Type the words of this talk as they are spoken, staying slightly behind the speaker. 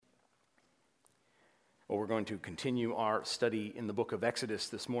Well, we're going to continue our study in the book of Exodus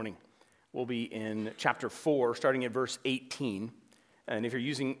this morning. We'll be in chapter 4, starting at verse 18. And if you're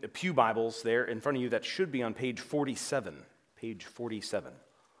using the Pew Bibles there in front of you, that should be on page 47. Page 47.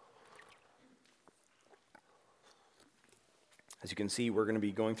 As you can see, we're going to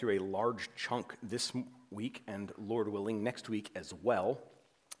be going through a large chunk this week, and Lord willing, next week as well.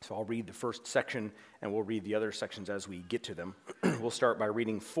 So I'll read the first section, and we'll read the other sections as we get to them. We'll start by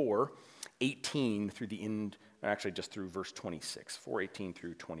reading 4:18 through the end, actually just through verse 26. 4:18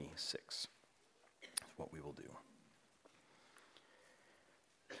 through 26 is what we will do.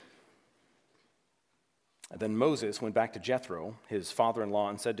 Then Moses went back to Jethro, his father-in-law,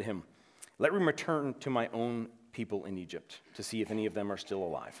 and said to him, "Let me return to my own people in Egypt to see if any of them are still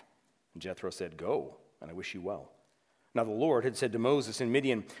alive." And Jethro said, "Go, and I wish you well." Now the Lord had said to Moses in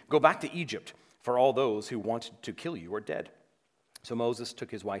Midian, "Go back to Egypt, for all those who wanted to kill you are dead." So Moses took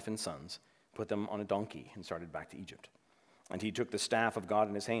his wife and sons, put them on a donkey, and started back to Egypt. And he took the staff of God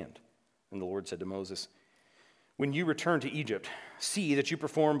in his hand. And the Lord said to Moses, "When you return to Egypt, see that you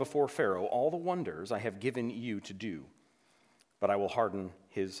perform before Pharaoh all the wonders I have given you to do. But I will harden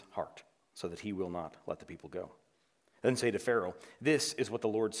his heart, so that he will not let the people go. Then say to Pharaoh, 'This is what the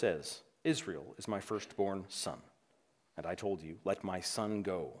Lord says, Israel is my firstborn son. And I told you, let my son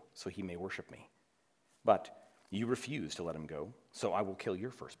go, so he may worship me. But you refuse to let him go, so I will kill your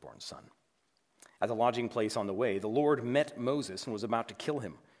firstborn son.' At the lodging place on the way, the Lord met Moses and was about to kill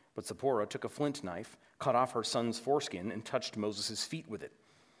him. But Zipporah took a flint knife, cut off her son's foreskin, and touched Moses' feet with it.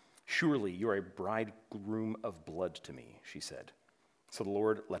 'Surely you are a bridegroom of blood to me,' she said. So the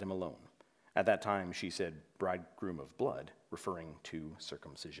Lord let him alone. At that time she said, 'bridegroom of blood,' referring to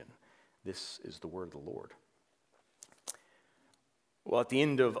circumcision. This is the word of the Lord. Well, at the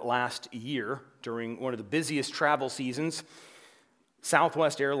end of last year, during one of the busiest travel seasons,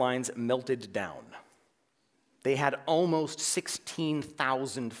 Southwest Airlines melted down. They had almost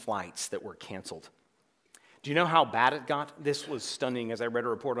 16,000 flights that were canceled. Do you know how bad it got? This was stunning as I read a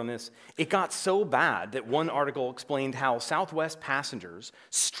report on this. It got so bad that one article explained how Southwest passengers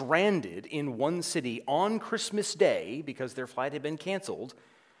stranded in one city on Christmas Day because their flight had been canceled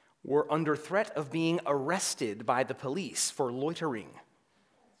were under threat of being arrested by the police for loitering.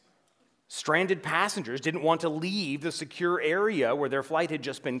 Stranded passengers didn't want to leave the secure area where their flight had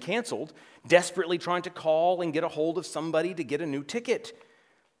just been canceled, desperately trying to call and get a hold of somebody to get a new ticket.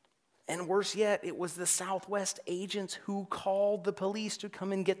 And worse yet, it was the Southwest agents who called the police to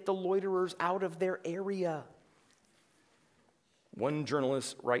come and get the loiterers out of their area. One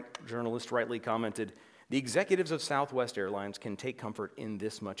journalist rightly commented, "The executives of Southwest Airlines can take comfort in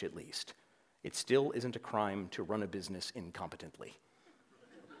this much at least. It still isn't a crime to run a business incompetently."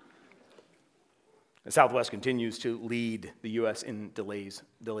 Southwest continues to lead the U.S. in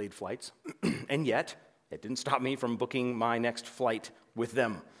delayed flights, and yet it didn't stop me from booking my next flight with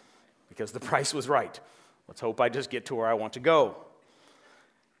them because the price was right. Let's hope I just get to where I want to go.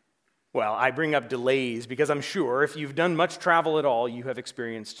 Well, I bring up delays because I'm sure if you've done much travel at all, you have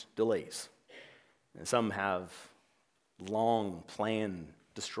experienced delays. And some have long,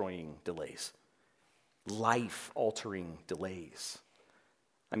 plan-destroying delays, life-altering delays.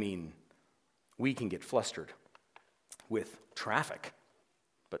 I mean, we can get flustered with traffic,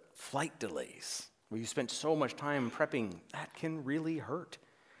 but flight delays, where you spent so much time prepping, that can really hurt.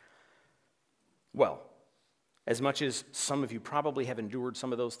 Well, as much as some of you probably have endured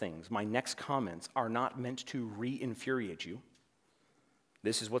some of those things, my next comments are not meant to re-infuriate you.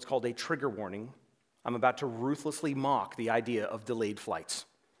 This is what's called a trigger warning. I'm about to ruthlessly mock the idea of delayed flights.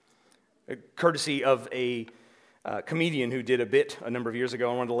 Courtesy of a comedian who did a bit a number of years ago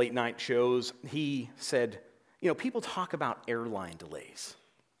on one of the late night shows, he said, people talk about airline delays.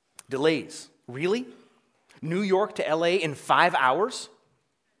 Delays? Really? New York to LA in 5 hours?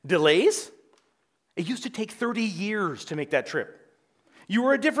 Delays? It used to take 30 years to make that trip. You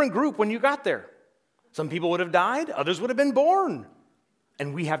were a different group when you got there. Some people would have died, others would have been born.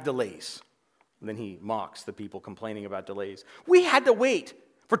 And we have delays. And then he mocks the people complaining about delays. We had to wait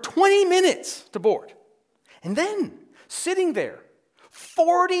for 20 minutes to board. And then, sitting there,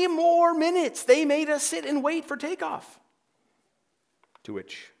 40 more minutes they made us sit and wait for takeoff. To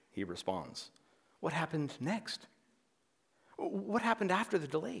which he responds, "What happened next? What happened after the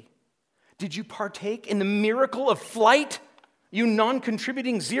delay? Did you partake in the miracle of flight, you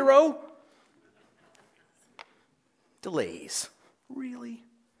non-contributing zero?" Delays. Really?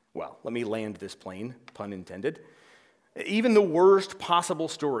 Well, let me land this plane, pun intended. Even the worst possible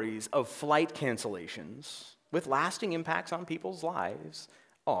stories of flight cancellations with lasting impacts on people's lives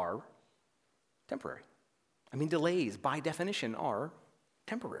are temporary. I mean, delays, by definition, are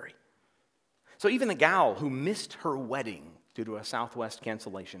temporary. So even the gal who missed her wedding due to a Southwest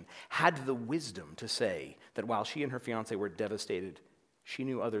cancellation had the wisdom to say that while she and her fiancé were devastated, she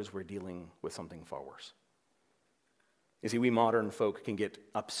knew others were dealing with something far worse. You see, we modern folk can get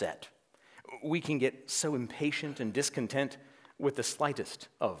upset. We can get so impatient and discontent with the slightest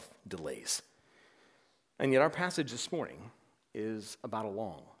of delays. And yet our passage this morning is about a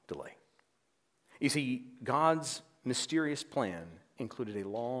long delay. You see, God's mysterious plan included a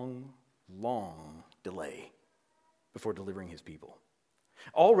long, long delay before delivering his people.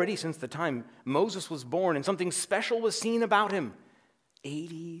 Already since the time Moses was born and something special was seen about him,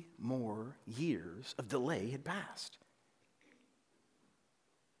 80 more years of delay had passed.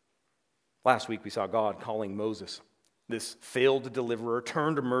 Last week we saw God calling Moses, this failed deliverer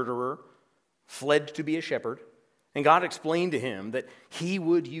turned murderer, fled to be a shepherd, and God explained to him that he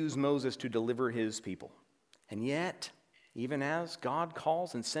would use Moses to deliver his people. And yet, even as God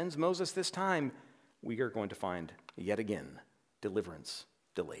calls and sends Moses this time, we are going to find yet again deliverance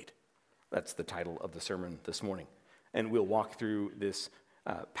delayed. That's the title of the sermon this morning. And we'll walk through this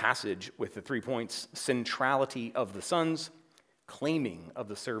passage with the 3 points: centrality of the sons, claiming of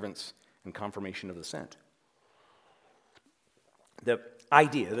the servants, and confirmation of the sent. The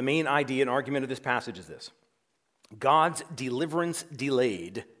main idea and argument of this passage is this: God's deliverance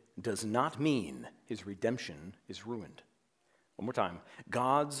delayed does not mean his redemption is ruined. One more time.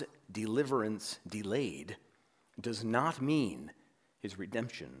 God's deliverance delayed does not mean his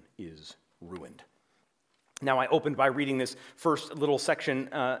redemption is ruined. Now, I opened by reading this first little section,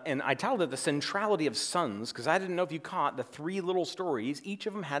 and I titled it The Centrality of Sons, because I didn't know if you caught the 3 little stories. Each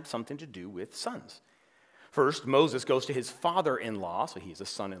of them had something to do with sons. First, Moses goes to his father-in-law, so he's a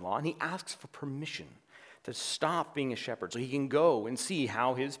son-in-law, and he asks for permission to stop being a shepherd so he can go and see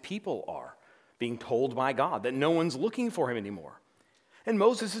how his people are, being told by God that no one's looking for him anymore. And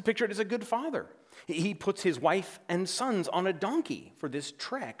Moses is pictured as a good father. He puts his wife and sons on a donkey for this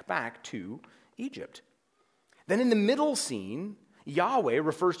trek back to Egypt. Then in the middle scene, Yahweh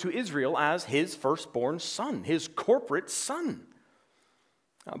refers to Israel as his firstborn son, his corporate son.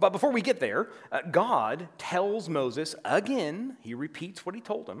 But before we get there, God tells Moses again, he repeats what he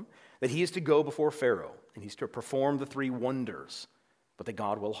told him, that he is to go before Pharaoh, and he's to perform the 3 wonders, but that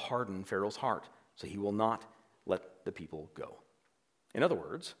God will harden Pharaoh's heart, so he will not let the people go. In other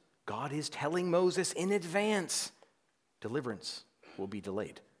words, God is telling Moses in advance, deliverance will be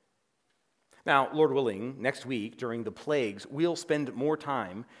delayed. Now, Lord willing, next week during the plagues, we'll spend more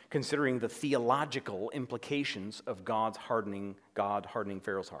time considering the theological implications of God hardening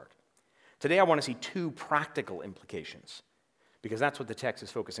Pharaoh's heart. Today I want to see 2 practical implications, because that's what the text is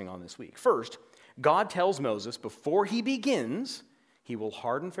focusing on this week. First, God tells Moses before he begins, he will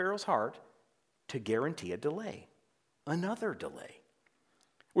harden Pharaoh's heart to guarantee a delay, another delay.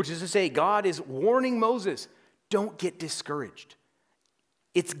 Which is to say, God is warning Moses, don't get discouraged.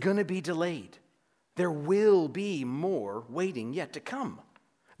 It's going to be delayed. There will be more waiting yet to come.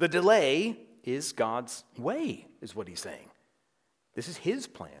 The delay is God's way, is what he's saying. This is his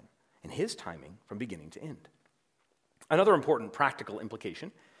plan and his timing from beginning to end. Another important practical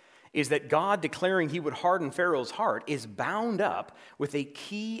implication is that God declaring he would harden Pharaoh's heart is bound up with a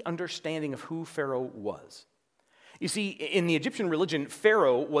key understanding of who Pharaoh was. You see, in the Egyptian religion,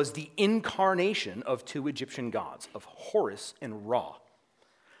 Pharaoh was the incarnation of 2 Egyptian gods, of Horus and Ra.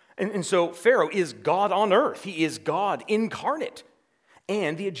 And so Pharaoh is God on earth. He is God incarnate.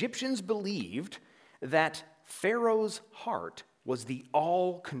 And the Egyptians believed that Pharaoh's heart was the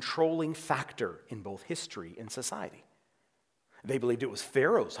all-controlling factor in both history and society. They believed it was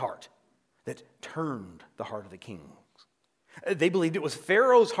Pharaoh's heart that turned the heart of the kings. They believed it was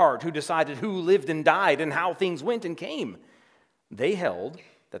Pharaoh's heart who decided who lived and died and how things went and came. They held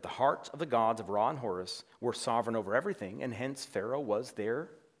that the hearts of the gods of Ra and Horus were sovereign over everything, and hence Pharaoh was their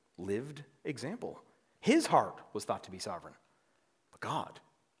lived example. His heart was thought to be sovereign. But God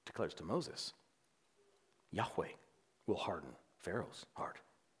declares to Moses, Yahweh will harden Pharaoh's heart.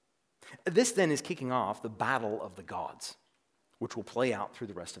 This then is kicking off the battle of the gods, which will play out through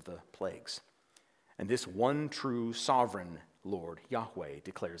the rest of the plagues. And this one true sovereign Lord, Yahweh,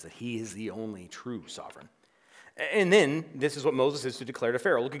 declares that he is the only true sovereign. And then, this is what Moses is to declare to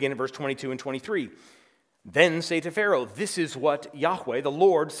Pharaoh. Look again at verse 22 and 23. Then say to Pharaoh, this is what Yahweh, the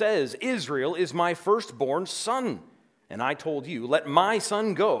Lord, says, Israel is my firstborn son. And I told you, let my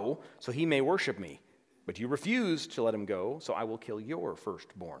son go so he may worship me. But you refused to let him go, so I will kill your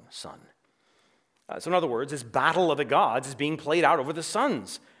firstborn son. So in other words, this battle of the gods is being played out over the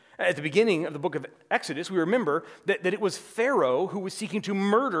sons. At the beginning of the book of Exodus, we remember that it was Pharaoh who was seeking to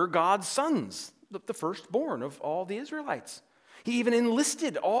murder God's sons, the firstborn of all the Israelites. He even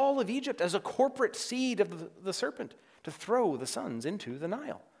enlisted all of Egypt as a corporate seed of the serpent to throw the sons into the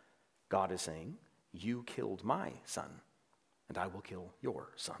Nile. God is saying, you killed my son, and I will kill your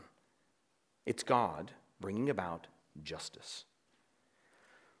son. It's God bringing about justice.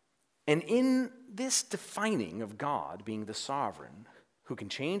 And in this defining of God being the sovereign, who can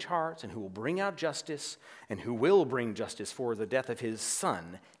change hearts and who will bring out justice and who will bring justice for the death of his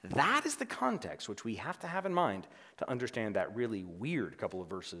son, that is the context which we have to have in mind to understand that really weird couple of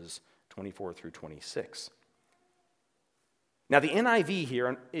verses 24 through 26. Now, the NIV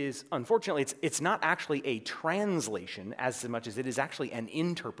here is, unfortunately, it's not actually a translation as much as it is actually an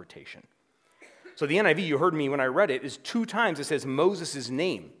interpretation. So the NIV, you heard me when I read it, is 2 times it says Moses'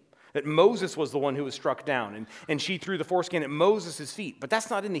 name, that Moses was the one who was struck down, and she threw the foreskin at Moses' feet. But that's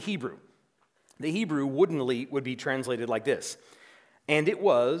not in the Hebrew. The Hebrew woodenly would be translated like this. And it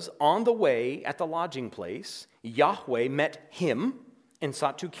was on the way at the lodging place, Yahweh met him and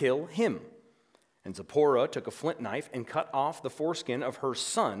sought to kill him. And Zipporah took a flint knife and cut off the foreskin of her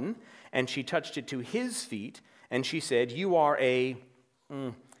son, and she touched it to his feet, and she said, you are a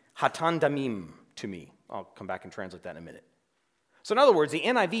hatan damim to me. I'll come back and translate that in a minute. So in other words, the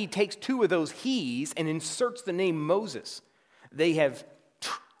NIV takes 2 of those he's and inserts the name Moses. They have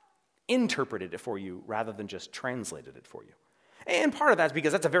interpreted it for you rather than just translated it for you. And part of that's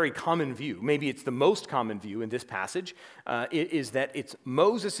because that's a very common view. Maybe it's the most common view in this passage, is that it's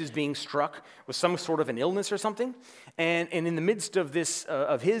Moses is being struck with some sort of an illness or something. And in the midst of this,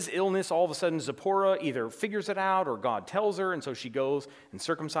 of his illness, all of a sudden Zipporah either figures it out or God tells her, and so she goes and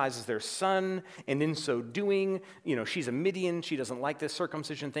circumcises their son. And in so doing, she's a Midian. She doesn't like this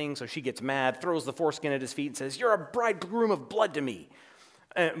circumcision thing, so she gets mad, throws the foreskin at his feet and says, you're a bridegroom of blood to me.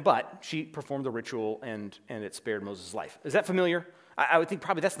 But she performed the ritual, and it spared Moses' life. Is that familiar? I would think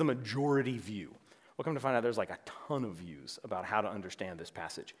probably that's the majority view. We'll come to find out there's like a ton of views about how to understand this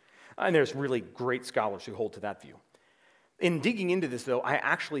passage. And there's really great scholars who hold to that view. In digging into this, though, I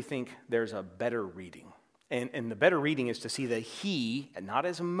actually think there's a better reading. And the better reading is to see the he, not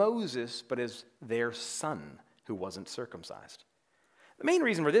as Moses, but as their son who wasn't circumcised. The main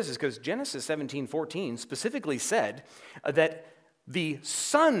reason for this is because Genesis 17:14 specifically said that the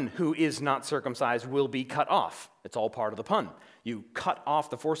son who is not circumcised will be cut off. It's all part of the pun. You cut off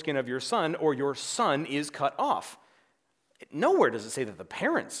the foreskin of your son, or your son is cut off. Nowhere does it say that the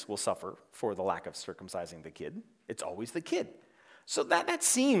parents will suffer for the lack of circumcising the kid. It's always the kid. So that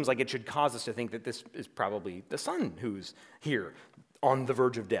seems like it should cause us to think that this is probably the son who's here on the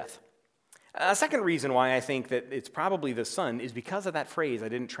verge of death. A second reason why I think that it's probably the son is because of that phrase I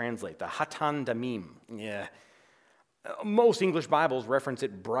didn't translate, the hatan damim. Yeah. Most English Bibles reference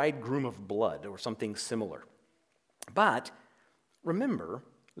it bridegroom of blood or something similar. But remember,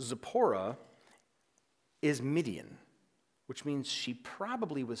 Zipporah is Midian, which means she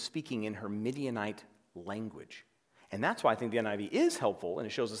probably was speaking in her Midianite language. And that's why I think the NIV is helpful, and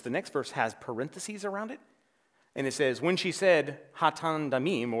it shows us the next verse has parentheses around it. And it says, when she said hatan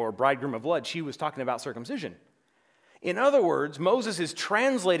damim, or bridegroom of blood, she was talking about circumcision. In other words, Moses is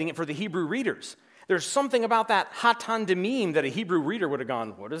translating it for the Hebrew readers. There's something about that hatan damim that a Hebrew reader would have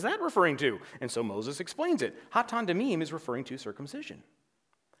gone, what is that referring to? And so Moses explains it. Hatan damim is referring to circumcision.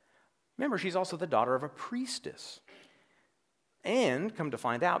 Remember, she's also the daughter of a priestess. And, come to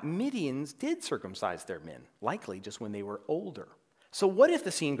find out, Midians did circumcise their men, likely just when they were older. So what if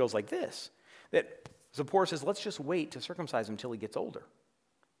the scene goes like this? That Zipporah says, let's just wait to circumcise him until he gets older.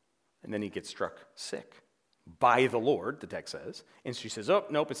 And then he gets struck sick. By the Lord, the text says. And she says, oh,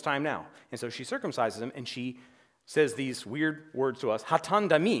 nope, it's time now. And so she circumcises him, and she says these weird words to us, hatan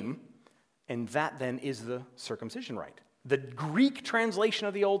damim, and that then is the circumcision rite. The Greek translation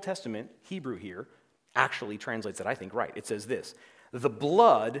of the Old Testament, Hebrew here, actually translates it, I think, right. It says this, the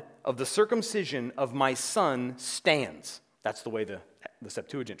blood of the circumcision of my son stands. That's the way the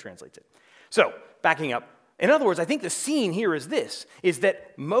Septuagint translates it. So, backing up, in other words, I think the scene here is this, is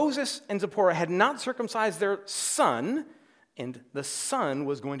that Moses and Zipporah had not circumcised their son, and the son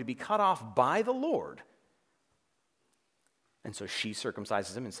was going to be cut off by the Lord. And so she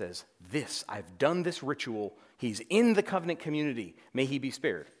circumcises him and says, I've done this ritual. He's in the covenant community. May he be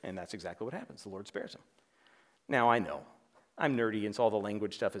spared. And that's exactly what happens. The Lord spares him. Now, I know, I'm nerdy, and so all the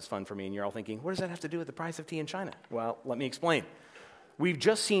language stuff is fun for me, and you're all thinking, what does that have to do with the price of tea in China? Well, let me explain. We've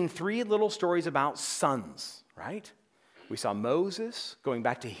just seen 3 little stories about sons, right? We saw Moses going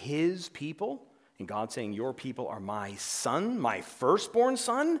back to his people, and God saying, your people are my son, my firstborn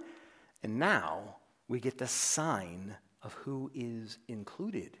son. And now we get the sign of who is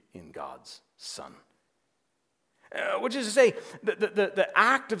included in God's son. Which is to say, the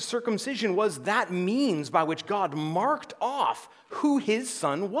act of circumcision was that means by which God marked off who his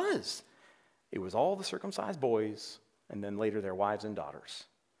son was. It was all the circumcised boys, and then later their wives and daughters,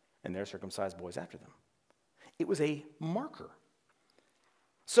 and their circumcised boys after them. It was a marker.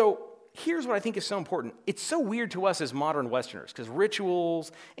 So here's what I think is so important. It's so weird to us as modern Westerners, because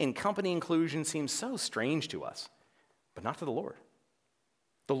rituals and company inclusion seem so strange to us, but not to the Lord.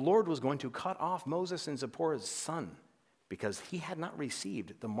 The Lord was going to cut off Moses and Zipporah's son because he had not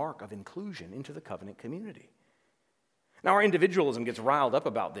received the mark of inclusion into the covenant community. Now, our individualism gets riled up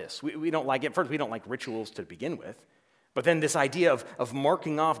about this. We don't like it. First, we don't like rituals to begin with. But then this idea of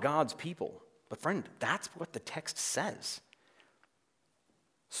marking off God's people. But friend, that's what the text says.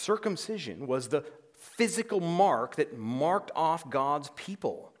 Circumcision was the physical mark that marked off God's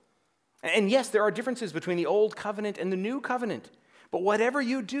people. And yes, there are differences between the old covenant and the new covenant. But whatever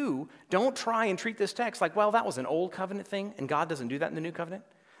you do, don't try and treat this text like, well, that was an old covenant thing, and God doesn't do that in the new covenant.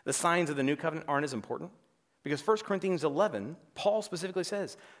 The signs of the new covenant aren't as important. Because 1 Corinthians 11, Paul specifically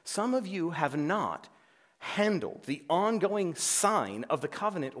says, some of you have not handled the ongoing sign of the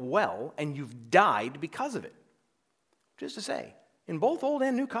covenant well, and you've died because of it. Just to say, in both Old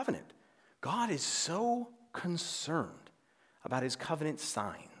and New Covenant, God is so concerned about his covenant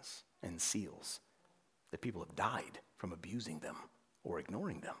signs and seals that people have died from abusing them or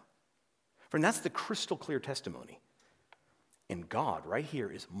ignoring them. Friend, that's the crystal clear testimony. And God, right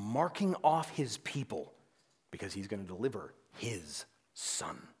here, is marking off his people because he's going to deliver his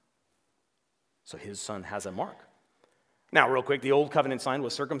son. So his son has a mark. Now, real quick, the old covenant sign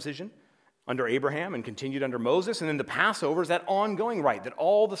was circumcision under Abraham and continued under Moses. And then the Passover is that ongoing rite that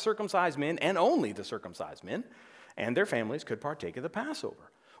all the circumcised men, and only the circumcised men, and their families could partake of the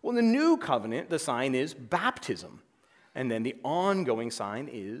Passover. Well, in the new covenant, the sign is baptism. And then the ongoing sign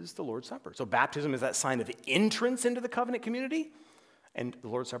is the Lord's Supper. So baptism is that sign of entrance into the covenant community. And the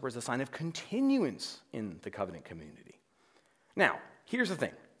Lord's Supper is a sign of continuance in the covenant community. Now, here's the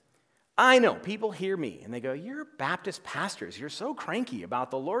thing. I know people hear me and they go, you're Baptist pastors. You're so cranky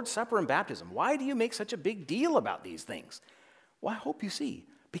about the Lord's Supper and baptism. Why do you make such a big deal about these things? Well, I hope you see,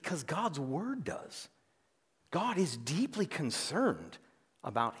 because God's word does. God is deeply concerned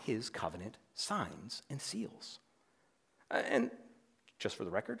about his covenant signs and seals. And just for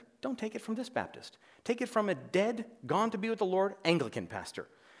the record, don't take it from this Baptist. Take it from a dead, gone to be with the Lord Anglican pastor.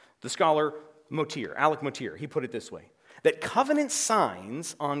 The scholar Alec Mottier, he put it this way, that covenant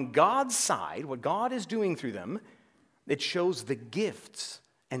signs on God's side, what God is doing through them, it shows the gifts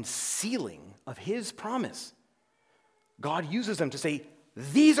and sealing of his promise. God uses them to say,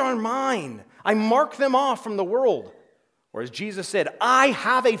 these are mine. I mark them off from the world. Or as Jesus said, I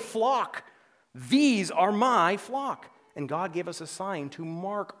have a flock. These are my flock. And God gave us a sign to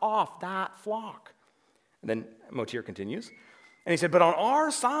mark off that flock. And then Mottier continues, and he said, but on our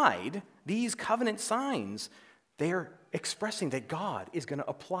side, these covenant signs, they are expressing that God is going to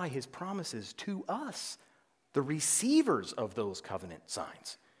apply his promises to us, the receivers of those covenant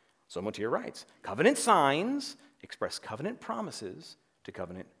signs. So Mottier writes, covenant signs express covenant promises to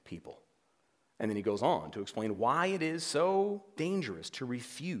covenant people. And then he goes on to explain why it is so dangerous to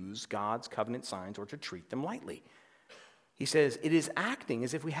refuse God's covenant signs or to treat them lightly. He says, it is acting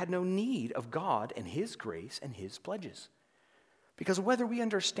as if we had no need of God and his grace and his pledges. Because whether we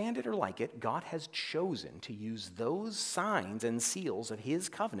understand it or like it, God has chosen to use those signs and seals of his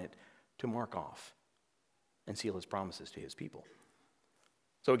covenant to mark off and seal his promises to his people.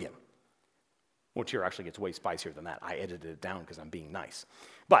 So again, Mottier actually gets way spicier than that. I edited it down because I'm being nice.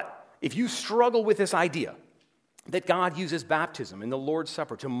 But if you struggle with this idea that God uses baptism and the Lord's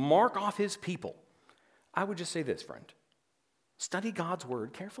Supper to mark off his people, I would just say this, friend. Study God's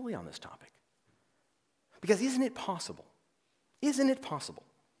word carefully on this topic. Because isn't it possible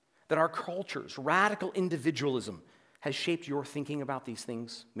that our culture's radical individualism has shaped your thinking about these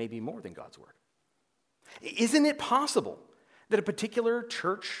things maybe more than God's word? Isn't it possible that a particular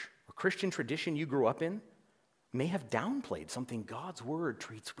church or Christian tradition you grew up in may have downplayed something God's word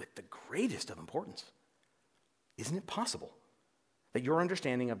treats with the greatest of importance? Isn't it possible that your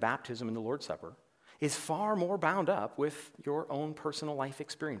understanding of baptism and the Lord's Supper is far more bound up with your own personal life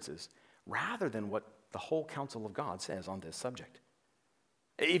experiences rather than what the whole counsel of God says on this subject?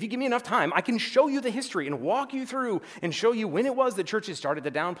 If you give me enough time, I can show you the history and walk you through and show you when it was that churches started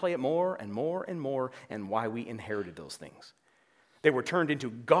to downplay it more and more and more and why we inherited those things. They were turned into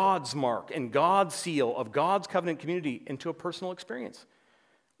God's mark and God's seal of God's covenant community into a personal experience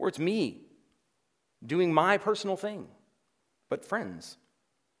where it's me doing my personal thing. But friends,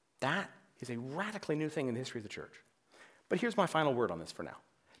 that is a radically new thing in the history of the church. But here's my final word on this for now.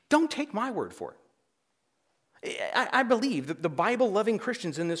 Don't take my word for it. I believe that the Bible-loving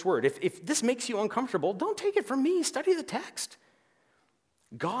Christians in this word, if this makes you uncomfortable, don't take it from me. Study the text.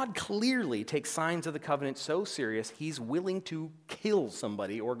 God clearly takes signs of the covenant so serious, he's willing to kill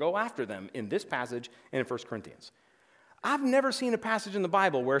somebody or go after them in this passage and in 1 Corinthians. I've never seen a passage in the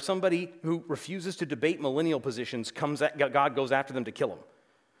Bible where somebody who refuses to debate millennial positions God goes after them to kill them.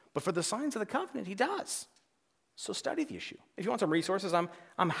 But for the signs of the covenant, he does. So study the issue. If you want some resources,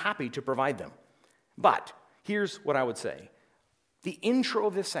 I'm happy to provide them. But here's what I would say. The intro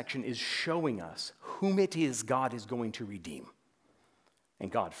of this section is showing us whom it is God is going to redeem. And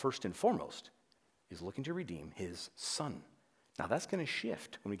God, first and foremost, is looking to redeem his son. Now, that's going to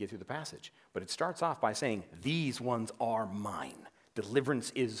shift when we get through the passage. But it starts off by saying, these ones are mine.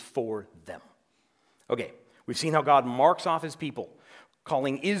 Deliverance is for them. Okay, we've seen how God marks off his people,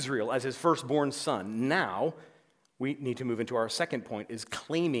 calling Israel as his firstborn son. Now, we need to move into our second point, is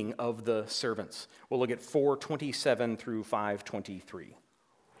claiming of the servants. We'll look at 4:27 through 5:23.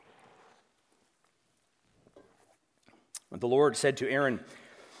 The Lord said to Aaron,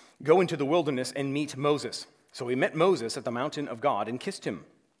 "Go into the wilderness and meet Moses." So he met Moses at the mountain of God and kissed him.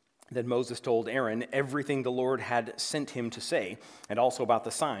 Then Moses told Aaron everything the Lord had sent him to say, and also about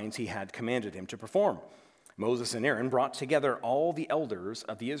the signs he had commanded him to perform. Moses and Aaron brought together all the elders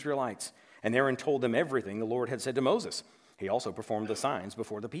of the Israelites, and Aaron told them everything the Lord had said to Moses. He also performed the signs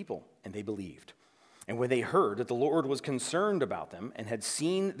before the people, and they believed. And when they heard that the Lord was concerned about them and had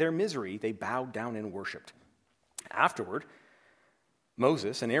seen their misery, they bowed down and worshipped. Afterward,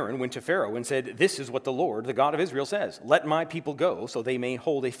 Moses and Aaron went to Pharaoh and said, "This is what the Lord, the God of Israel, says. Let my people go so they may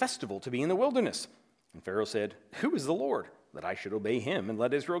hold a festival to be in the wilderness." And Pharaoh said, "Who is the Lord, that I should obey him and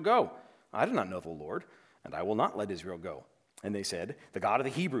let Israel go? I do not know the Lord, and I will not let Israel go." And they said, "The God of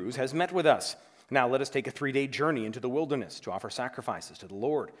the Hebrews has met with us. Now let us take a 3-day journey into the wilderness to offer sacrifices to the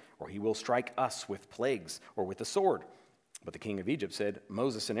Lord, or he will strike us with plagues or with the sword." But the king of Egypt said,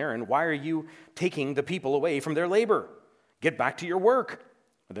 "Moses and Aaron, why are you taking the people away from their labor? Get back to your work."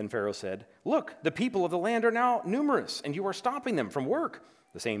 And then Pharaoh said, "Look, the people of the land are now numerous, and you are stopping them from work."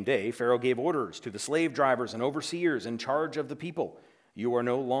 The same day, Pharaoh gave orders to the slave drivers and overseers in charge of the people. "You are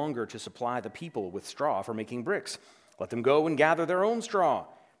no longer to supply the people with straw for making bricks. Let them go and gather their own straw,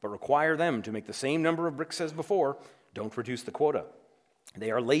 but require them to make the same number of bricks as before. Don't reduce the quota.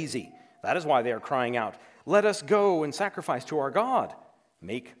 They are lazy. That is why they are crying out, 'Let us go and sacrifice to our God.'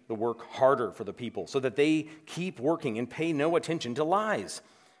 Make the work harder for the people so that they keep working and pay no attention to lies."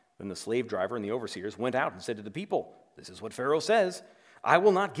 Then the slave driver and the overseers went out and said to the people, "This is what Pharaoh says. I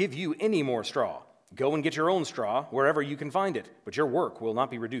will not give you any more straw. Go and get your own straw wherever you can find it, but your work will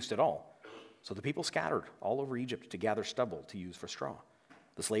not be reduced at all." So the people scattered all over Egypt to gather stubble to use for straw.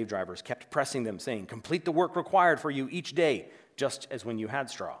 The slave drivers kept pressing them, saying, "Complete the work required for you each day, just as when you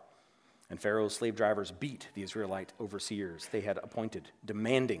had straw." And Pharaoh's slave drivers beat the Israelite overseers they had appointed,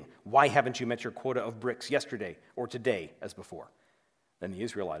 demanding, "Why haven't you met your quota of bricks yesterday or today as before?" Then the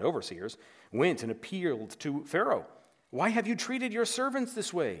Israelite overseers went and appealed to Pharaoh. "Why have you treated your servants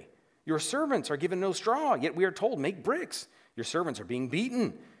this way? Your servants are given no straw, yet we are told, 'Make bricks.' Your servants are being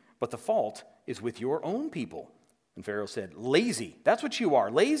beaten, but the fault is with your own people." And Pharaoh said, "Lazy, that's what you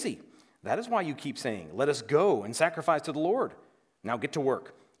are, lazy. That is why you keep saying, 'Let us go and sacrifice to the Lord.' Now get to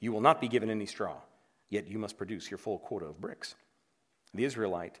work. You will not be given any straw, yet you must produce your full quota of bricks." The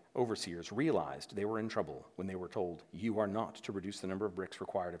Israelite overseers realized they were in trouble when they were told, "You are not to reduce the number of bricks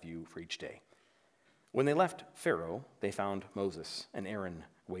required of you for each day." When they left Pharaoh, they found Moses and Aaron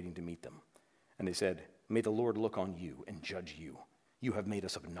waiting to meet them. And they said, "May the Lord look on you and judge you. You have made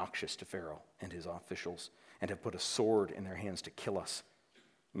us obnoxious to Pharaoh and his officials, and have put a sword in their hands to kill us."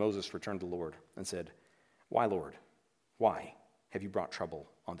 Moses returned to the Lord and said, "Why, Lord? Why have you brought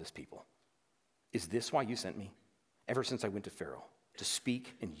trouble on this people? Is this why you sent me? Ever since I went to Pharaoh to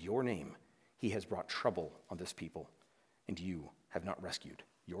speak in your name, he has brought trouble on this people, and you have not rescued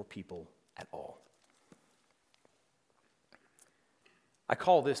your people at all." I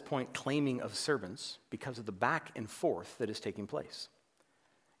call this point claiming of servants because of the back and forth that is taking place.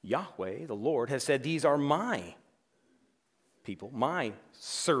 Yahweh, the Lord, has said, "These are my people, my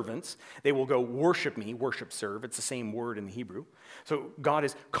servants. They will go worship me," worship, serve. It's the same word in the Hebrew. So God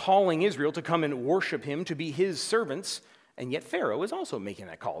is calling Israel to come and worship him, to be his servants, and yet Pharaoh is also making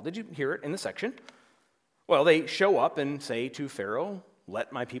that call. Did you hear it in the section? Well, they show up and say to Pharaoh,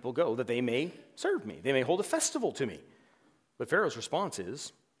 "Let my people go, that they may serve me. They may hold a festival to me." But Pharaoh's response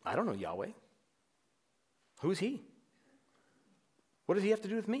is, "I don't know Yahweh. Who's he? What does he have to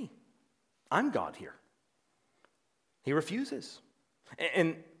do with me? I'm God here." He refuses.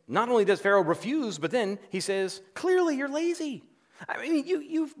 And not only does Pharaoh refuse, but then he says, "Clearly you're lazy. I mean,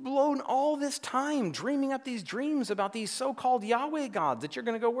 you've blown all this time dreaming up these dreams about these so-called Yahweh gods that you're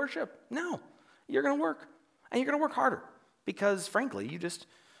going to go worship. No, you're going to work, and you're going to work harder because, frankly,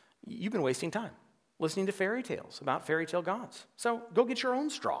 you've been wasting time listening to fairy tales about fairy tale gods. So go get your own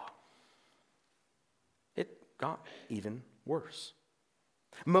straw. It got even worse.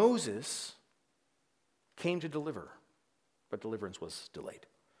 Moses came to deliver, but deliverance was delayed.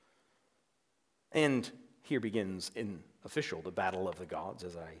 And here begins in official the battle of the gods,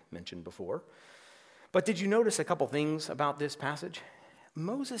 as I mentioned before. But did you notice a couple things about this passage?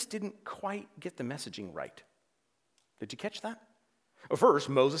 Moses didn't quite get the messaging right. Did you catch that? Well, first,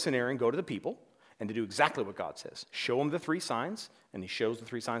 Moses and Aaron go to the people and to do exactly what God says. Show them the 3 signs, and he shows the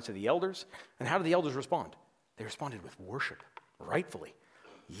 3 signs to the elders. And how do the elders respond? They responded with worship, rightfully.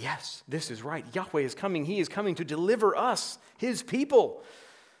 Yes, this is right. Yahweh is coming. He is coming to deliver us, his people.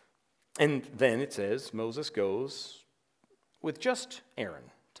 And then it says Moses goes with just Aaron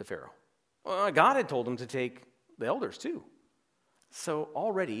to Pharaoh. Well, God had told him to take the elders too. So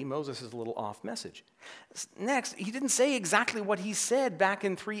already Moses is a little off message. Next, he didn't say exactly what he said back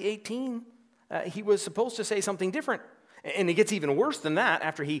in 3:18. He was supposed to say something different. And it gets even worse than that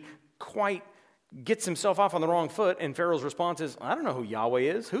after he quite gets himself off on the wrong foot, and Pharaoh's response is, I don't know who Yahweh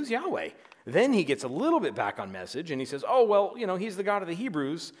is. Who's Yahweh? Then he gets a little bit back on message, and he says, oh, well, he's the God of the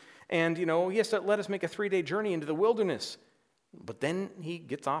Hebrews, and, he has to let us make a 3-day journey into the wilderness. But then he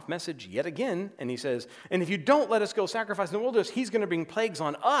gets off message yet again, and he says, and if you don't let us go sacrifice in the wilderness, he's going to bring plagues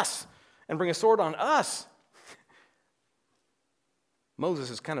on us and bring a sword on us. Moses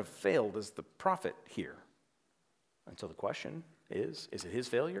has kind of failed as the prophet here. And so the question is it his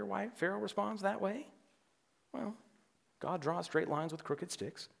failure why Pharaoh responds that way? Well, God draws straight lines with crooked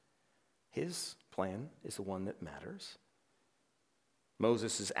sticks. His plan is the one that matters.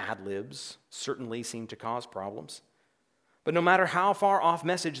 Moses' ad-libs certainly seem to cause problems. But no matter how far off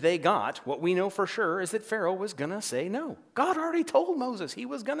message they got, what we know for sure is that Pharaoh was going to say no. God already told Moses he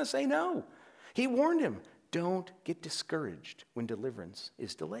was going to say no. He warned him, don't get discouraged when deliverance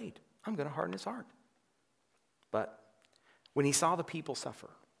is delayed. I'm going to harden his heart. But when he saw the people suffer,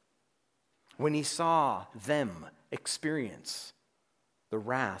 when he saw them experience the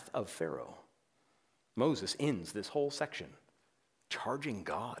wrath of Pharaoh, Moses ends this whole section charging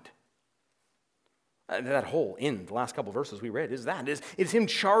God. That whole end, the last couple verses we read, is him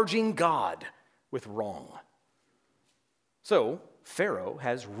charging God with wrong. So Pharaoh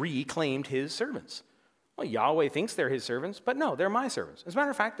has reclaimed his servants. Well, Yahweh thinks they're his servants, but no, they're my servants. As a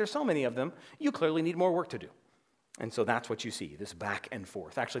matter of fact, there's so many of them, you clearly need more work to do. And so that's what you see, this back and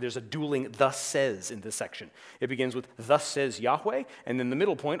forth. Actually, there's a dueling thus says in this section. It begins with thus says Yahweh, and then the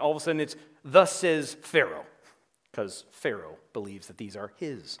middle point, all of a sudden it's thus says Pharaoh, because Pharaoh believes that these are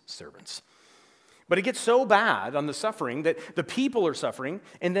his servants. But it gets so bad on the suffering that the people are suffering,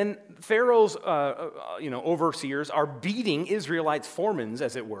 and then Pharaoh's overseers are beating Israelites' foremen,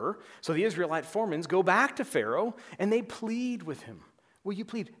 as it were. So the Israelite foremen go back to Pharaoh, and they plead with him. Will you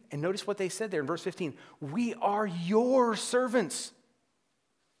plead? And notice what they said there in verse 15. We are your servants.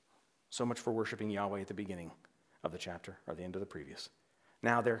 So much for worshiping Yahweh at the beginning of the chapter or the end of the previous.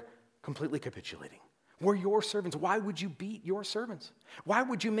 Now they're completely capitulating. We're your servants. Why would you beat your servants? Why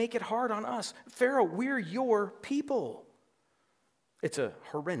would you make it hard on us? Pharaoh, we're your people. It's a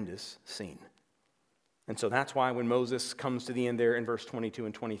horrendous scene. And so that's why when Moses comes to the end there in verse 22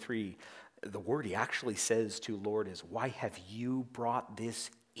 and 23, the word he actually says to Lord is, why have you brought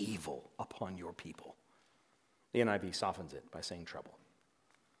this evil upon your people? The NIV softens it by saying trouble.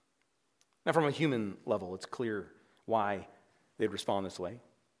 Now, from a human level, it's clear why they'd respond this way,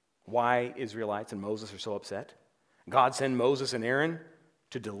 why Israelites and Moses are so upset. God sent Moses and Aaron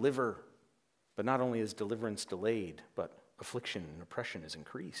to deliver, but not only is deliverance delayed, but affliction and oppression is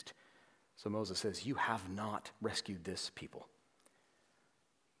increased. So Moses says, you have not rescued this people.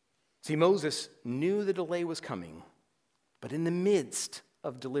 See, Moses knew the delay was coming, but in the midst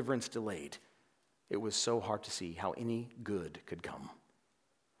of deliverance delayed, it was so hard to see how any good could come.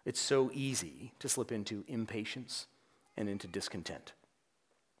 It's so easy to slip into impatience and into discontent.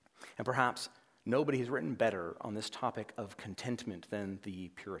 And perhaps nobody has written better on this topic of contentment than the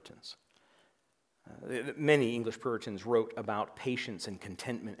Puritans. Many English Puritans wrote about patience and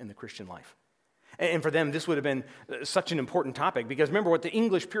contentment in the Christian life. And for them, this would have been such an important topic because remember what the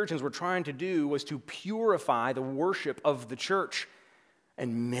English Puritans were trying to do was to purify the worship of the church.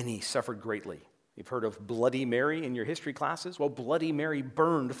 And many suffered greatly. You've heard of Bloody Mary in your history classes? Well, Bloody Mary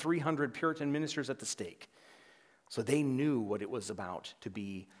burned 300 Puritan ministers at the stake. So they knew what it was about to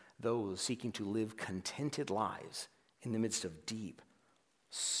be those seeking to live contented lives in the midst of deep,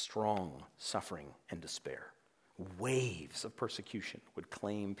 strong suffering and despair. waves of persecution would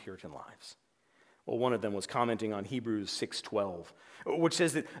claim Puritan lives. Well, one of them was commenting on Hebrews 6:12, which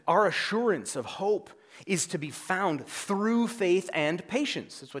says that our assurance of hope is to be found through faith and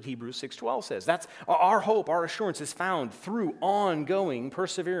patience. That's what Hebrews 6:12 says. That's our hope, our assurance is found through ongoing,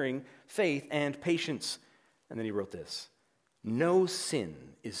 persevering faith and patience. And then he wrote this: no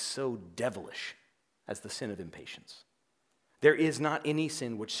sin is so devilish as the sin of impatience. There is not any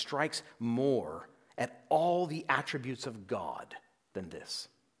sin which strikes more at all the attributes of God than this,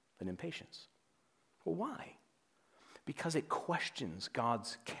 than impatience. Well, why? Because it questions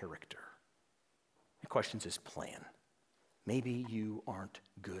God's character. It questions his plan. Maybe you aren't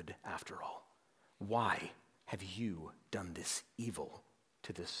good after all. Why have you done this evil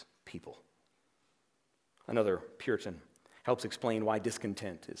to this people? Another Puritan helps explain why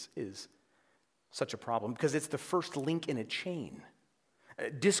discontent is such a problem, because it's the first link in a chain.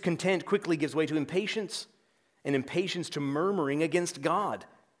 Discontent quickly gives way to impatience, and impatience to murmuring against God.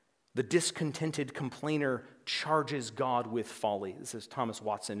 The discontented complainer charges God with folly. This is Thomas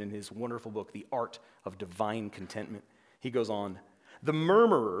Watson in his wonderful book, The Art of Divine Contentment. He goes on, the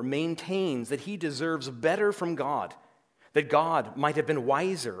murmurer maintains that he deserves better from God, that God might have been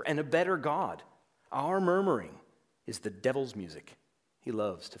wiser and a better God. Our murmuring is the devil's music. He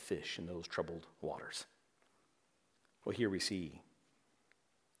loves to fish in those troubled waters. Well, here we see,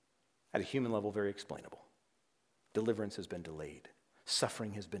 at a human level, very explainable. Deliverance has been delayed.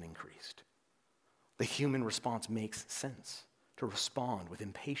 Suffering has been increased. The human response makes sense, to respond with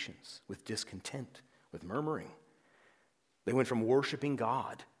impatience, with discontent, with murmuring. They went from worshiping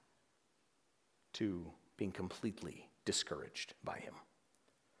God to being completely discouraged by him.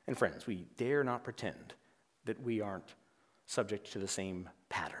 And friends, we dare not pretend that we aren't subject to the same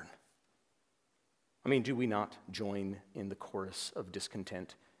pattern. I mean, do we not join in the chorus of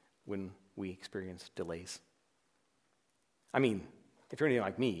discontent when we experience delays? I mean, if you're anything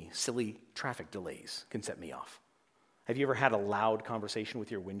like me, silly traffic delays can set me off. Have you ever had a loud conversation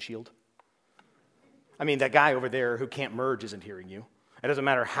with your windshield? I mean, that guy over there who can't merge isn't hearing you. It doesn't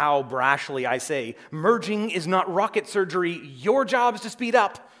matter how brashly I say, merging is not rocket surgery, your job is to speed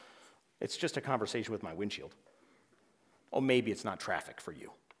up. It's just a conversation with my windshield. Oh, maybe it's not traffic for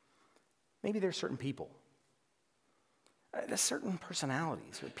you. Maybe there's certain people. There's certain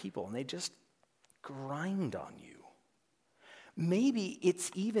personalities with people, and they just grind on you. Maybe it's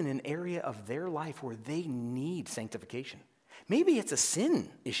even an area of their life where they need sanctification. Maybe it's a sin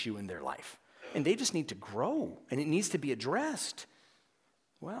issue in their life, and they just need to grow, and it needs to be addressed.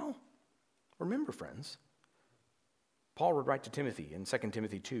 Well, remember, friends, Paul would write to Timothy in 2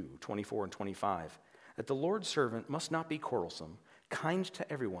 Timothy 2:24 and 25, that the Lord's servant must not be quarrelsome, kind to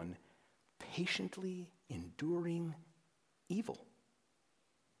everyone, patiently enduring evil.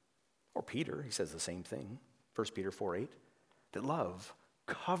 Or Peter, he says the same thing, 1 Peter 4:8, that love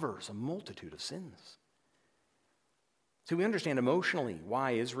covers a multitude of sins. So we understand emotionally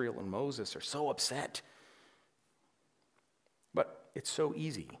why Israel and Moses are so upset. But it's so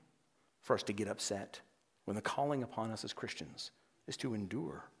easy for us to get upset when the calling upon us as Christians is to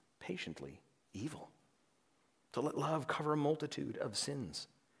endure patiently evil, to let love cover a multitude of sins.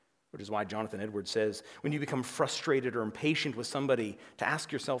 Which is why Jonathan Edwards says, when you become frustrated or impatient with somebody, to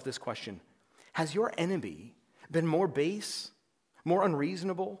ask yourself this question: has your enemy been more base, more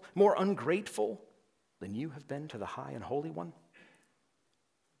unreasonable, more ungrateful than you have been to the high and holy one?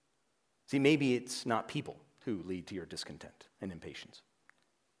 See, maybe it's not people who lead to your discontent and impatience.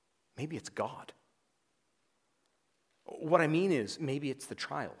 Maybe it's God. What I mean is, maybe it's the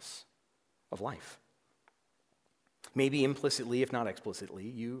trials of life. Maybe implicitly, if not explicitly,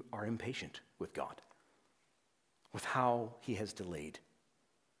 you are impatient with God, with how he has delayed,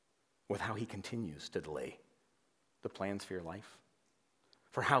 with how he continues to delay the plans for your life,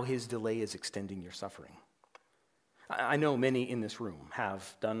 for how his delay is extending your suffering. I know many in this room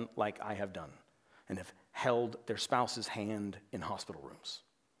have done like I have done and have held their spouse's hand in hospital rooms,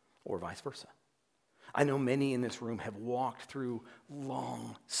 or vice versa. I know many in this room have walked through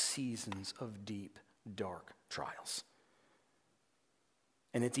long seasons of deep, dark trials.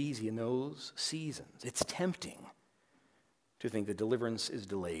 And it's easy in those seasons, it's tempting to think that deliverance is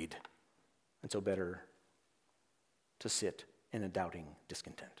delayed, and so better to sit in a doubting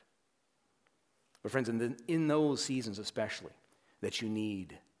discontent. But friends, in those seasons especially, that you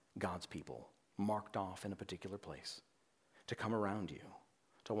need God's people marked off in a particular place to come around you,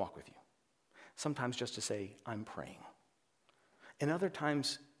 to walk with you. Sometimes just to say, I'm praying. And other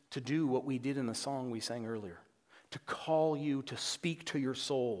times to do what we did in the song we sang earlier, to call you to speak to your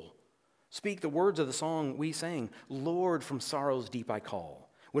soul. Speak the words of the song we sang, Lord, from sorrows deep I call,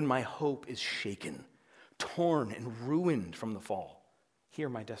 when my hope is shaken. torn and ruined from the fall. Hear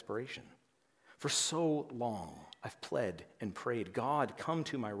my desperation. For so long I've pled and prayed, God, come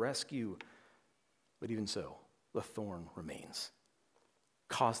to my rescue. But even so, the thorn remains.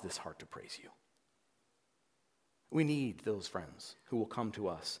 Cause this heart to praise you. We need those friends who will come to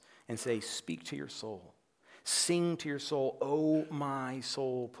us and say, speak to your soul. Sing to your soul, oh my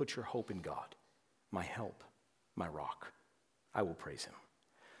soul, put your hope in God, my help, my rock. I will praise him.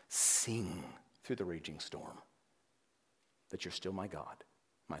 Sing through the raging storm that you're still my God,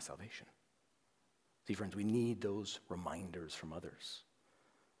 my salvation. See, friends, we need those reminders from others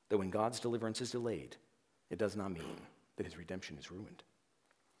that when God's deliverance is delayed, it does not mean that his redemption is ruined.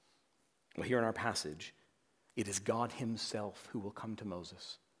 Well, here in our passage, it is God himself who will come to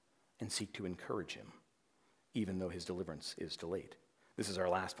Moses and seek to encourage him, even though his deliverance is delayed. This is our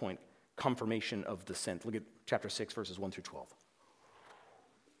last point, confirmation of the sent. Look at chapter 6, verses 1 through 12.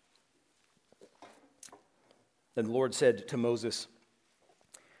 Then the Lord said to Moses,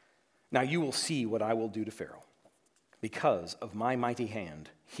 now you will see what I will do to Pharaoh. Because of my mighty hand,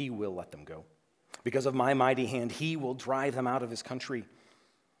 he will let them go. Because of my mighty hand, he will drive them out of his country.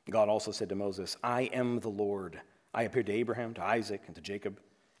 God also said to Moses, I am the Lord. I appeared to Abraham, to Isaac, and to Jacob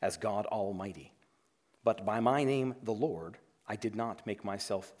as God Almighty. But by my name, the Lord, I did not make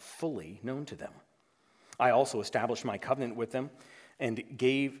myself fully known to them. I also established my covenant with them and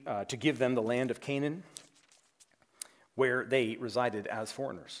gave to give them the land of Canaan, where they resided as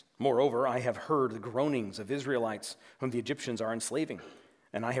foreigners. Moreover, I have heard the groanings of Israelites whom the Egyptians are enslaving,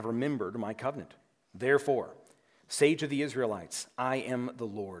 and I have remembered my covenant. Therefore, say to the Israelites, I am the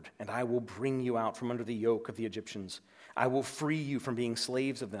Lord, and I will bring you out from under the yoke of the Egyptians. I will free you from being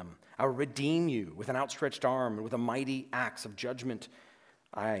slaves of them. I will redeem you with an outstretched arm and with a mighty axe of judgment.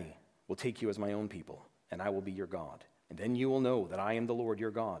 I will take you as my own people, and I will be your God. And then you will know that I am the Lord your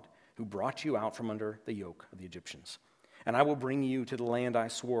God, who brought you out from under the yoke of the Egyptians. And I will bring you to the land I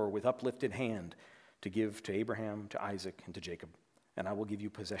swore with uplifted hand to give to Abraham, to Isaac, and to Jacob, and I will give you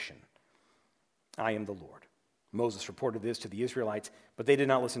possession. I am the Lord. Moses reported this to the Israelites, but they did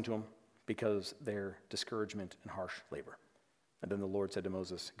not listen to him because their discouragement and harsh labor. And then the Lord said to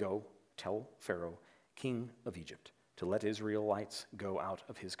Moses, go, tell Pharaoh, king of Egypt, to let Israelites go out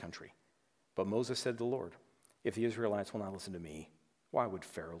of his country. But Moses said to the Lord, if the Israelites will not listen to me, why would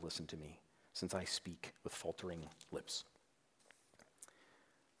Pharaoh listen to me, since I speak with faltering lips?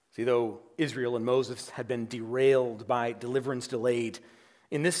 See, though Israel and Moses had been derailed by deliverance delayed,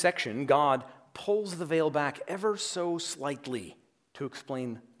 in this section, God pulls the veil back ever so slightly to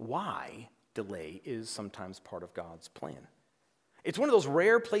explain why delay is sometimes part of God's plan. It's one of those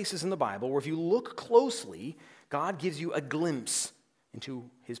rare places in the Bible where if you look closely, God gives you a glimpse into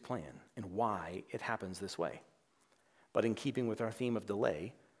his plan and why it happens this way. But in keeping with our theme of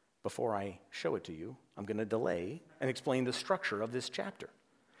delay, before I show it to you, I'm going to delay and explain the structure of this chapter.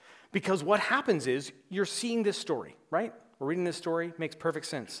 Because what happens is you're seeing this story, right? We're reading this story, makes perfect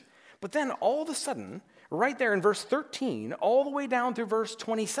sense. But then all of a sudden, right there in verse 13, all the way down through verse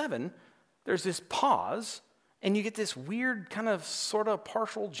 27, there's this pause, and you get this weird kind of sort of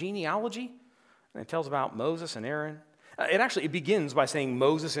partial genealogy. And it tells about Moses and Aaron. It begins by saying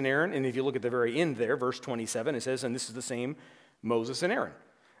Moses and Aaron, and if you look at the very end there, verse 27, it says, and this is the same Moses and Aaron.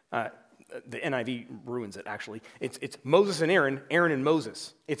 The NIV ruins it, actually. It's Moses and Aaron, Aaron and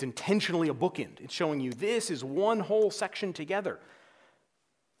Moses. It's intentionally a bookend. It's showing you this is one whole section together.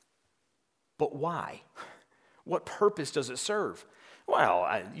 But why? What purpose does it serve?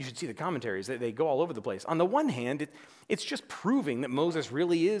 Well, you should see the commentaries. They go all over the place. On the one hand, it's just proving that Moses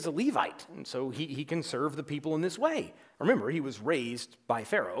really is a Levite, and so he can serve the people in this way. Remember, he was raised by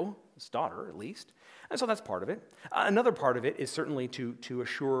Pharaoh, his daughter at least, and so that's part of it. Another part of it is certainly to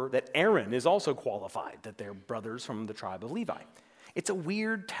assure that Aaron is also qualified, that they're brothers from the tribe of Levi. It's a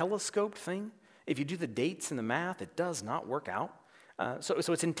weird telescoped thing. If you do the dates and the math, it does not work out. So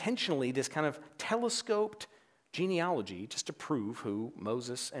it's intentionally this kind of telescoped genealogy just to prove who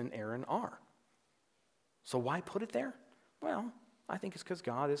Moses and Aaron are. So why put it there? Well, I think it's because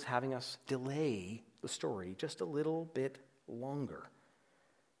God is having us delay the story just a little bit longer.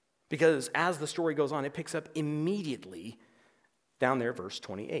 Because as the story goes on, it picks up immediately down there, verse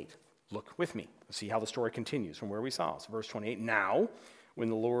 28. Look with me. See how the story continues from where we saw. So verse 28, now, when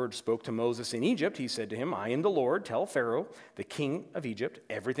the Lord spoke to Moses in Egypt, he said to him, I am the Lord, tell Pharaoh, the king of Egypt,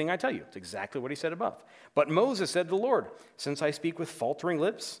 everything I tell you. It's exactly what he said above. But Moses said to the Lord, since I speak with faltering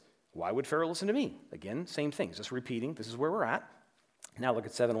lips, why would Pharaoh listen to me? Again, same thing, just repeating. This is where we're at. Now look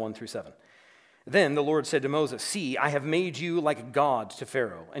at 7:1 through 7. Then the Lord said to Moses, see, I have made you like a god to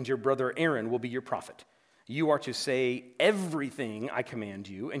Pharaoh, and your brother Aaron will be your prophet. You are to say everything I command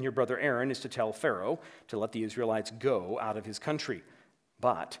you, and your brother Aaron is to tell Pharaoh to let the Israelites go out of his country.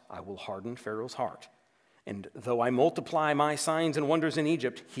 But I will harden Pharaoh's heart. And though I multiply my signs and wonders in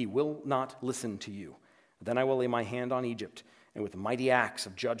Egypt, he will not listen to you. Then I will lay my hand on Egypt, and with mighty acts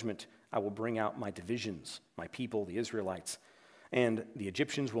of judgment I will bring out my divisions, my people, the Israelites. And the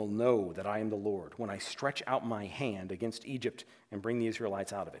Egyptians will know that I am the Lord when I stretch out my hand against Egypt and bring the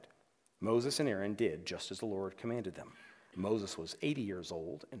Israelites out of it. Moses and Aaron did just as the Lord commanded them. Moses was 80 years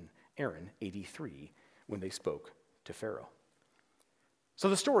old and Aaron 83 when they spoke to Pharaoh. So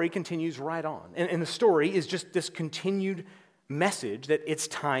the story continues right on. And the story is just this continued message that it's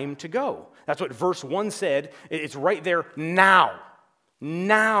time to go. That's what verse 1 said. It's right there, now.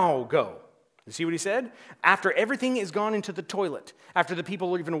 Now go. You see what he said? After everything has gone into the toilet, after the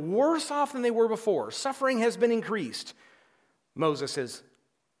people are even worse off than they were before, suffering has been increased, Moses says,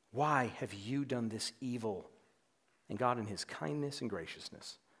 why have you done this evil? And God, in his kindness and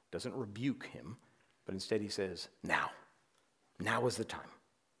graciousness, doesn't rebuke him, but instead he says, now. Now is the time.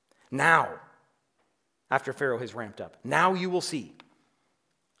 Now, after Pharaoh has ramped up, now you will see.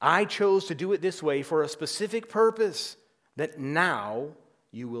 I chose to do it this way for a specific purpose, that now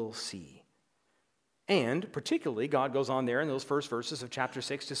you will see. And particularly, God goes on there in those first verses of chapter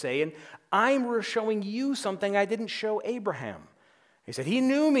 6 to say, and I'm showing you something I didn't show Abraham. He said, he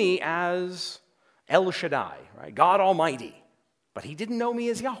knew me as El Shaddai, right? God Almighty. But he didn't know me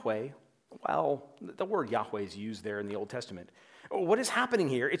as Yahweh. Well, the word Yahweh is used there in the Old Testament. What is happening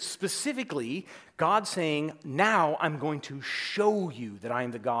here? It's specifically God saying, now I'm going to show you that I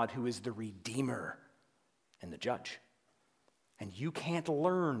am the God who is the Redeemer and the Judge. And you can't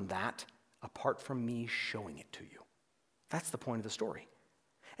learn that apart from me showing it to you. That's the point of the story.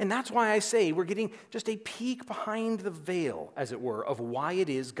 And that's why I say we're getting just a peek behind the veil, as it were, of why it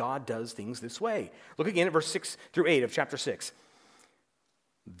is God does things this way. Look again at verse 6 through 8 of chapter 6.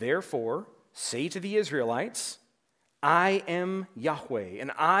 Therefore, say to the Israelites, I am Yahweh,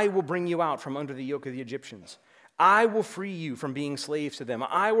 and I will bring you out from under the yoke of the Egyptians. I will free you from being slaves to them.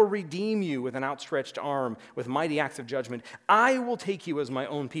 I will redeem you with an outstretched arm, with mighty acts of judgment. I will take you as my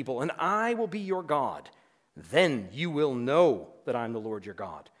own people, and I will be your God. Then you will know that I am the Lord your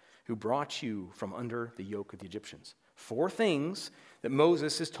God, who brought you from under the yoke of the Egyptians. 4 things that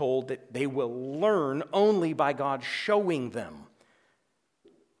Moses is told that they will learn only by God showing them.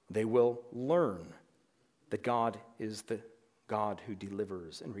 They will learn that God is the God who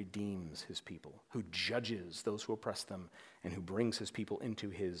delivers and redeems his people, who judges those who oppress them, and who brings his people into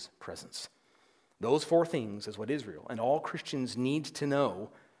his presence. Those 4 things is what Israel and all Christians need to know,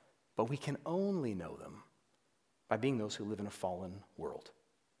 but we can only know them by being those who live in a fallen world.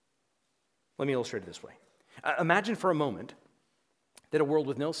 Let me illustrate it this way. Imagine for a moment that a world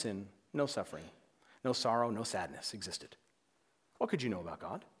with no sin, no suffering, no sorrow, no sadness existed. What could you know about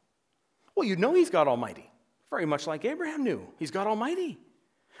God? Well, you'd know he's God Almighty, very much like Abraham knew. He's God Almighty.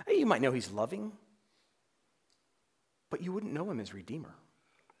 You might know he's loving, but you wouldn't know him as Redeemer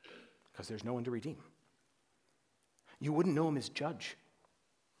because there's no one to redeem. You wouldn't know him as Judge,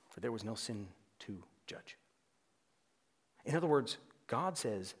 for there was no sin to judge. In other words, God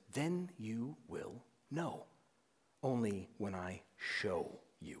says, then you will know, only when I show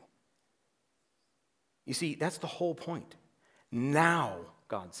you. You see, that's the whole point. Now,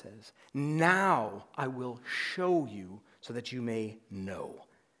 God says, now I will show you so that you may know.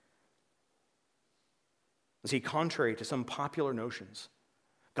 See, contrary to some popular notions,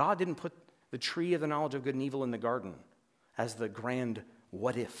 God didn't put the tree of the knowledge of good and evil in the garden as the grand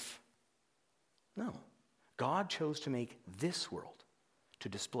what if. No. God chose to make this world to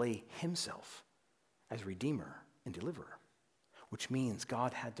display himself as Redeemer and Deliverer, which means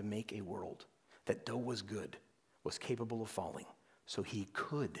God had to make a world that, though was good, was capable of falling, so he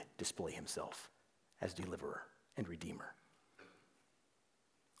could display himself as Deliverer and Redeemer.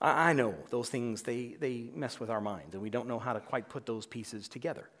 I know those things, they mess with our minds, and we don't know how to quite put those pieces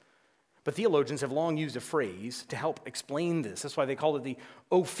together. But theologians have long used a phrase to help explain this. That's why they call it the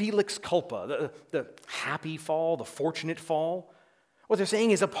o felix culpa, the happy fall, the fortunate fall. What they're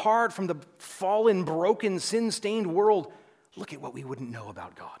saying is, apart from the fallen, broken, sin-stained world, look at what we wouldn't know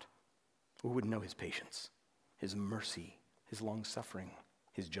about God. We wouldn't know his patience, his mercy, his long-suffering,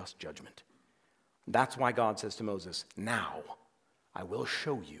 his just judgment. That's why God says to Moses, now I will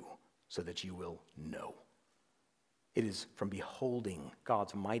show you so that you will know. It is from beholding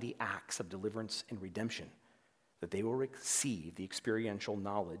God's mighty acts of deliverance and redemption that they will receive the experiential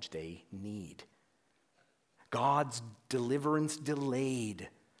knowledge they need. God's deliverance delayed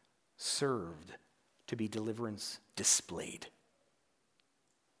served to be deliverance displayed.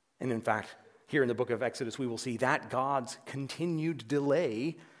 And in fact, Here in the book of Exodus, we will see that God's continued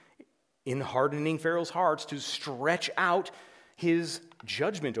delay in hardening Pharaoh's hearts to stretch out his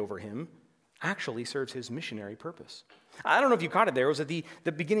judgment over him actually serves his missionary purpose. I don't know if you caught it there. It was at the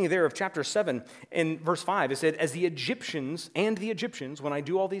beginning there of chapter 7 in verse 5. It said, as the Egyptians, when I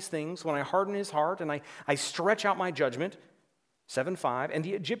do all these things, when I harden his heart and I stretch out my judgment, 7:5, and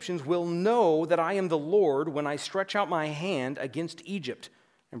the Egyptians will know that I am the Lord when I stretch out my hand against Egypt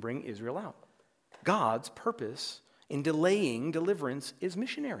and bring Israel out. God's purpose in delaying deliverance is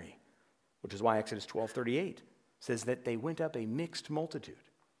missionary, which is why Exodus 12:38 says that they went up a mixed multitude.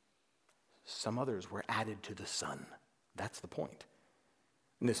 Some others were added to the son. That's the point.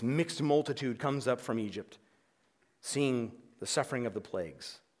 And this mixed multitude comes up from Egypt, seeing the suffering of the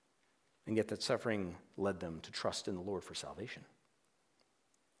plagues, and yet that suffering led them to trust in the Lord for salvation.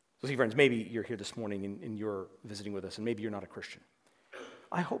 So see, friends, maybe you're here this morning and you're visiting with us, and maybe you're not a Christian.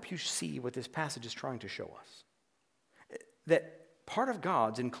 I hope you see what this passage is trying to show us. That part of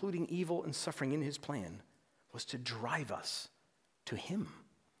God's including evil and suffering in his plan was to drive us to him.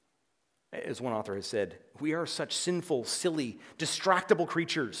 As one author has said, we are such sinful, silly, distractible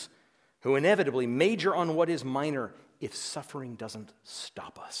creatures who inevitably major on what is minor if suffering doesn't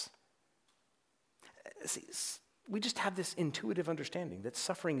stop us. See, we just have this intuitive understanding that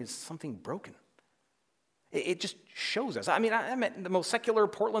suffering is something broken. It just shows us. I mean, I met the most secular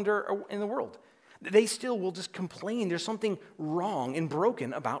Portlander in the world. They still will just complain there's something wrong and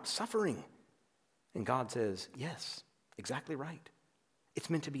broken about suffering. And God says, yes, exactly right. It's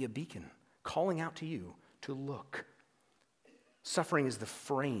meant to be a beacon, calling out to you to look. Suffering is the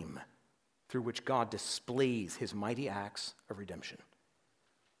frame through which God displays his mighty acts of redemption.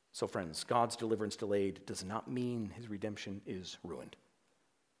 So friends, God's deliverance delayed does not mean his redemption is ruined.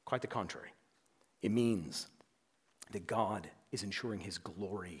 Quite the contrary. It means that God is ensuring his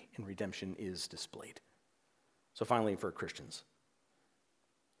glory in redemption is displayed. So finally, for Christians,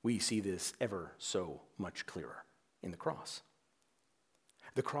 we see this ever so much clearer in the cross.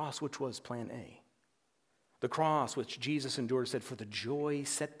 The cross which was plan A. The cross which Jesus endured said, for the joy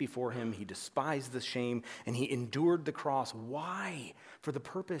set before him, he despised the shame, and he endured the cross. Why? For the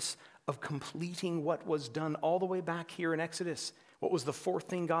purpose of completing what was done all the way back here in Exodus. What was the fourth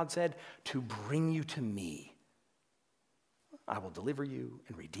thing God said? To bring you to me. I will deliver you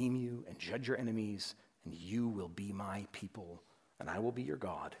and redeem you and judge your enemies, and you will be my people, and I will be your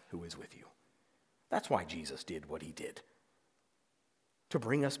God who is with you. That's why Jesus did what he did. To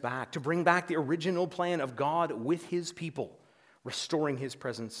bring us back, to bring back the original plan of God with his people, restoring his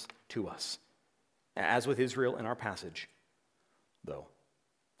presence to us. As with Israel in our passage, though,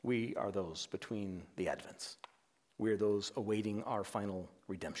 we are those between the advents. We are those awaiting our final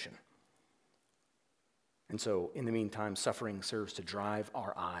redemption. And so, in the meantime, suffering serves to drive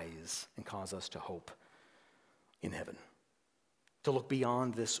our eyes and cause us to hope in heaven, to look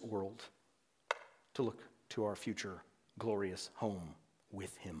beyond this world, to look to our future glorious home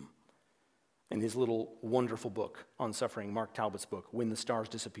with him. In his little wonderful book on suffering, Mark Talbot's book, When the Stars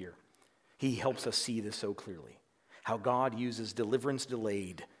Disappear, he helps us see this so clearly, how God uses deliverance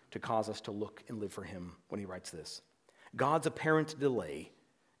delayed to cause us to look and live for him when he writes this. God's apparent delay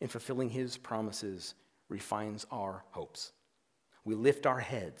in fulfilling his promises refines our hopes. We lift our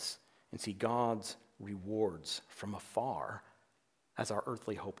heads and see God's rewards from afar as our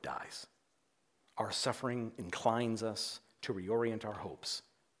earthly hope dies. Our suffering inclines us to reorient our hopes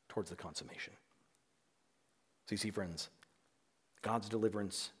towards the consummation. So you see, friends, God's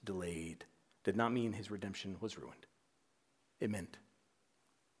deliverance delayed did not mean his redemption was ruined. It meant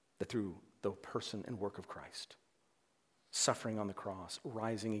that through the person and work of Christ, suffering on the cross,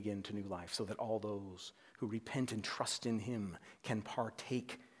 rising again to new life, so that all those who repent and trust in him can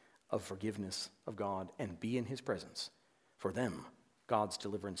partake of forgiveness of God and be in his presence. For them, God's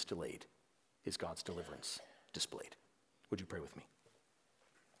deliverance delayed is God's deliverance displayed. Would you pray with me?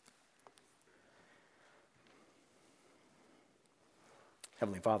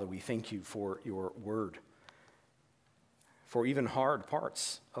 Heavenly Father, we thank you for your word, for even hard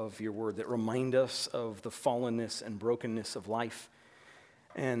parts of your word that remind us of the fallenness and brokenness of life.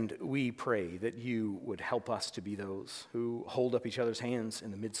 And we pray that you would help us to be those who hold up each other's hands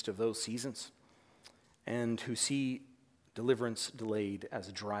in the midst of those seasons and who see deliverance delayed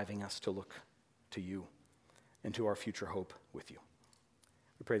as driving us to look to you and to our future hope with you.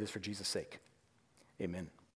 We pray this for Jesus' sake. Amen.